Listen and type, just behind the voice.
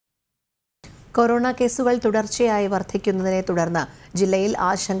Corona കേസുകൾ തുടർച്ചയായി വർദ്ധിക്കുന്നതിനെ തുടർന്ന് ജില്ലയിൽ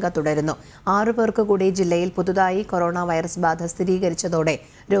ആശങ്ക തുടരുന്നു. 6 പേർക്ക് കൂടി ജില്ലയിൽ പുതുതായി കൊറോണ വൈറസ് ബാധ സ്ഥിരീകരിച്ചതോടെ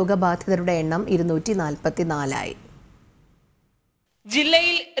രോഗബാധിതരുടെ എണ്ണം 244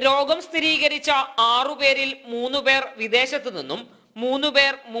 ജില്ലയിൽ രോഗം സ്ഥിരീകരിച്ച 6 പേരിൽ 3 പേർ വിദേശത്തു നിന്നും 3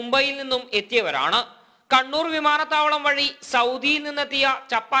 പേർ മുംബൈയിൽ നിന്നും എത്തിയവരാണ്. കണ്ണൂർ വിമാനത്താവളം വഴി സൗദിയിൽ നിന്നെത്തിയ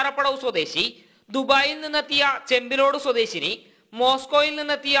ചപ്പാരപ്പടവ് സ്വദേശി, ദുബായിൽ നിന്നെത്തിയ ചെമ്പിലോട് സ്വദേശിനി, മോസ്കോയിൽ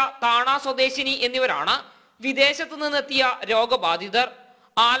നിന്നെത്തിയ താണ സ്വദേശിനി എന്നിവരാണ് വിദേശത്തു നിന്നെത്തിയ രോഗബാധിതർ.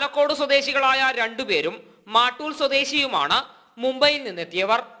 ആലക്കോട് സ്വദേശികളായ 2 പേരും മാട്ടൂൽ സ്വദേശിയുമാണ് മുംബൈയിൽ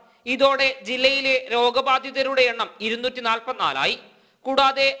നിന്നെത്തിയവർ. ഇതോടെ ജില്ലയിലെ രോഗബാധിതരുടെ എണ്ണം 244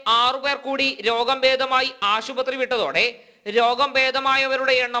 കൂടാതെ 6 പേർ കൂടി രോഗം ഭേദമായി ആശുപത്രി വിട്ടതോടെ രോഗം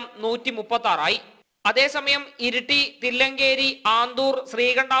ഭേദമായവരുടെ എണ്ണം 136 അതേസമയം ഇരിട്ടി, തില്ലങ്കേരി, ആന്തൂർ,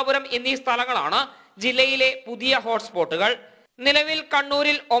 ശ്രീകണ്ഠാപുരം എന്നീ സ്ഥലങ്ങളാണ് ജില്ലയിലെ പുതിയ ഹോട്ട്സ്പോട്ടുകൾ. നിലവിൽ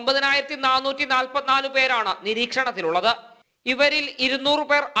കണ്ണൂരിൽ 9444 പേരാണ് നിരീക്ഷണത്തിലുള്ളത്. ഇവരിൽ 200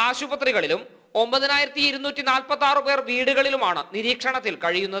 പേർ ആശുപത്രികളിലും 9246 പേർ വീടുകളിലുമാണ് നിരീക്ഷണത്തിൽ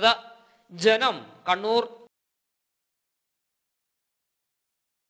കഴിയുന്നത്. ജനം, കണ്ണൂർ.